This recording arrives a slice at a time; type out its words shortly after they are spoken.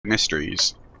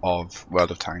mysteries of World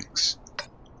of Tanks.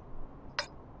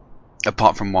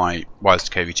 Apart from why is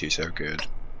KV2 so good?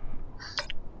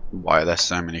 Why are there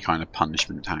so many kind of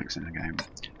punishment tanks in the game?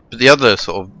 But the other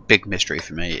sort of big mystery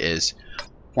for me is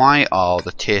why are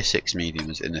the tier 6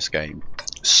 mediums in this game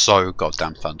so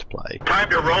goddamn fun to play?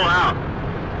 Time to roll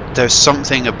out. There's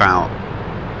something about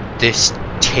this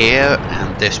tier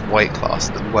and this weight class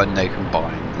that when they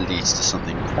combine leads to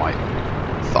something quite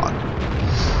fun.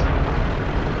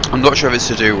 I'm not sure if it's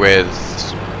to do with,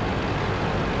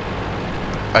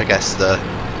 I guess, the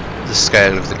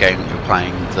scale of the game that you're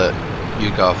playing, that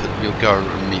you'll go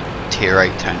and meet tier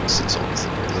 8 tanks and sort of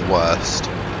the worst,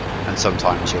 and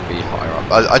sometimes you'll be higher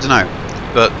up. I don't know,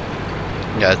 but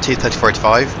yeah, tier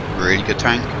 3485, really good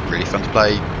tank, really fun to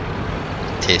play.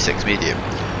 Tier 6 medium.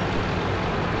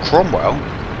 Cromwell,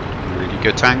 really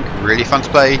good tank, really fun to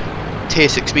play. Tier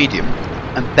 6 medium,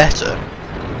 and better.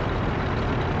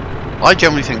 I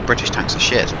generally think British tanks are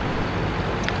shit.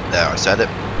 There, I said it.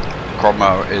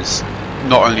 Cromwell is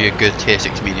not only a good tier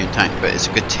 6 medium tank, but it's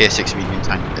a good tier 6 medium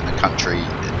tank in the country,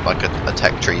 like a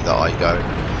tech tree that I go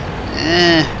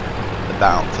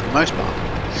about for the most part.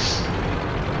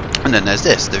 And then there's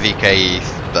this, the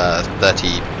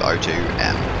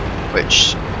VK3002M,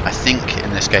 which I think in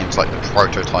this game is like the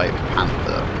prototype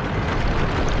Panther.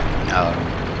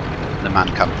 The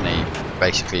Man Company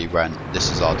basically went,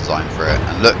 this is our design for it,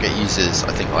 and look, it uses,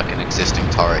 I think, like an existing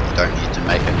turret, you don't need to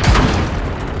make it.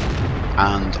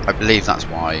 And I believe that's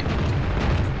why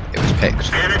it was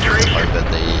picked over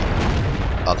the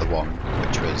other one,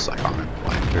 which was, I can't remember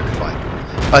why,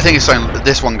 I think it's something,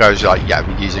 this one goes like, yeah,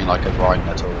 we're using like a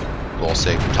Rheinmetall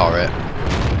Borsig turret,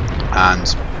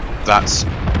 and that's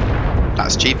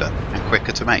cheaper and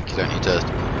quicker to make, you don't need to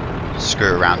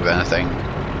screw around with anything.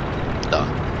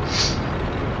 Done.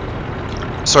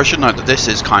 So I should note that this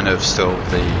is kind of still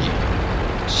the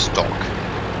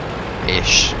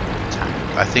stock-ish tank.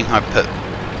 I think I put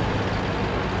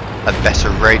a better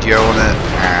radio on it,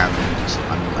 and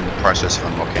I'm in the process of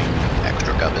unlocking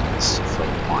extra gubbins for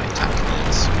my tank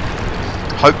needs.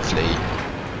 Hopefully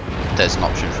there's an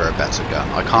option for a better gun.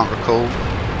 I can't recall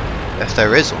if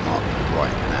there is or not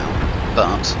right now,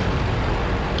 but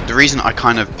the reason I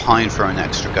kind of pine for an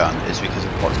extra gun is because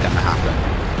of what's going to happen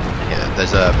here.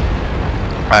 There's a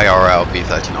ARL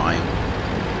B39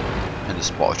 in the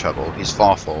spot of trouble. He's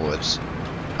far forwards,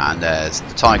 and there's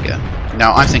the Tiger.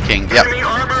 Now I'm thinking, yep, enemy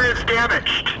armor is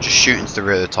damaged. just shoot into the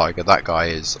rear of the Tiger. That guy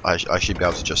is, I should be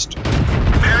able to just,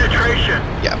 Penetration.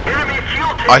 yeah, Enemy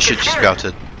fuel tank I should is just hit. be able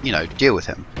to, you know, deal with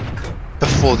him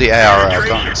before the ARL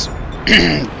dies.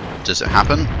 Does it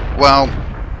happen? Well,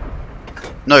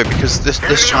 no, because this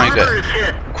Tiger, armor is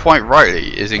hit. quite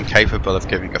rightly, is incapable of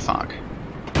giving a fuck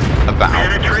about,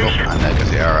 and there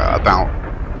goes the error, about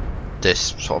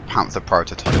this sort of Panther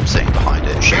prototype sitting behind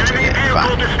it, shooting Enemy it in the vehicle back.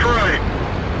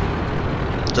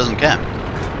 destroyed. Doesn't care.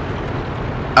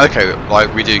 Okay,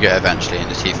 like we do get eventually, and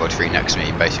the T-43 next to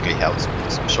me basically helps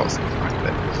with some shots in the back of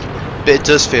it. But it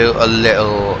does feel a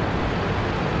little,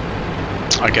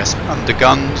 I guess,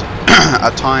 undergunned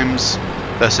at times.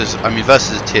 Versus a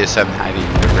tier 7 heavy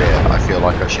in the rear, I feel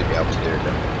like I should be able to do a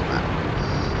bit more than that.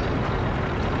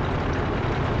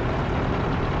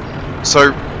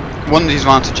 So, one of the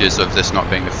advantages of this not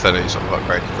being a fully sort of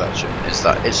upgraded version is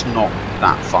that it's not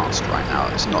that fast right now.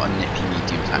 It's not a nippy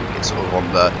medium tank. It's sort of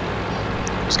on the,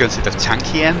 I was going to say, the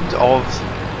tanky end of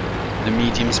the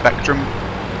medium spectrum.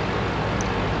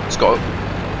 It's got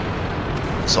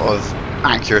sort of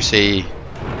accuracy.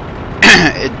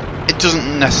 It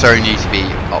doesn't necessarily need to be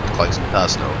up close and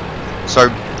personal. So,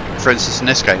 for instance, in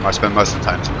this game I spend most of the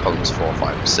time in columns 4,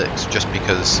 5 and 6, just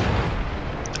because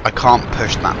I can't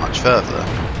push that much further,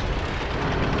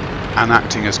 and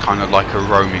acting as kind of like a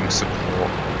roaming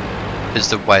support is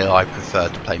the way I prefer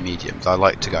to play mediums. I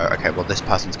like to go, okay, well this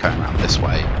person's coming around this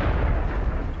way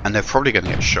and they're probably going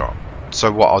to get shot,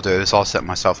 so what I'll do is I'll set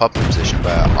myself up in a position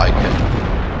where I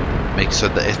can make so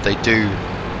that if they do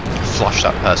flush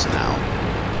that person out,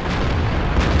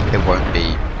 it won't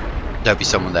be, there'll be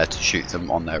someone there to shoot them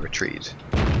on their retreat.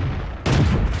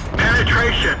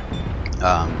 Penetration.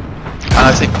 And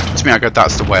I think, to me, I go,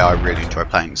 that's the way I really enjoy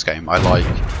playing this game. I like,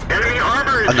 Enemy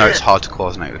armor is I know hit. it's hard to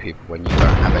coordinate with people when you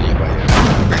don't have any way of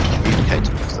really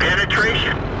communicating with them.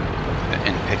 Penetration.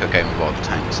 In pick a game of World of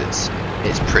Tanks, it's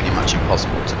pretty much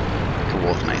impossible to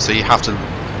coordinate. So you have to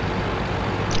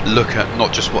look at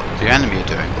not just what the enemy are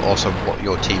doing, but also what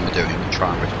your team are doing and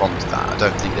try and respond to that. I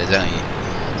don't think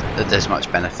there's much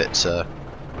benefit to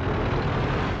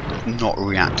not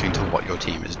reacting to what your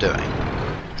team is doing.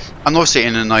 And obviously,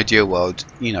 in an ideal world,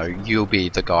 you know, you'll be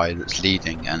the guy that's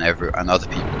leading, and other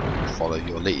people follow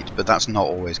your lead, but that's not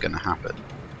always going to happen.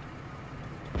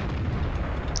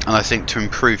 And I think to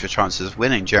improve your chances of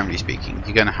winning, generally speaking,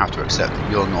 you're going to have to accept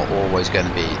that you're not always going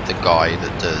to be the guy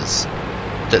that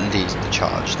leads the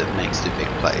charge, that makes the big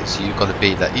plays. You've got to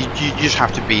be there. You just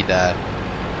have to be there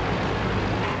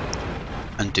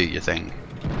and do your thing.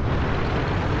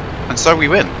 And so we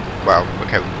win. Well,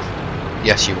 okay.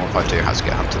 Yes, U-152 has to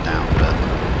get hunted down, but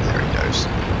there he goes.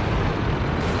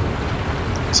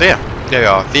 So yeah, there we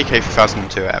are.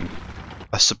 VK3002M,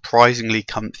 a surprisingly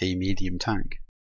comfy medium tank.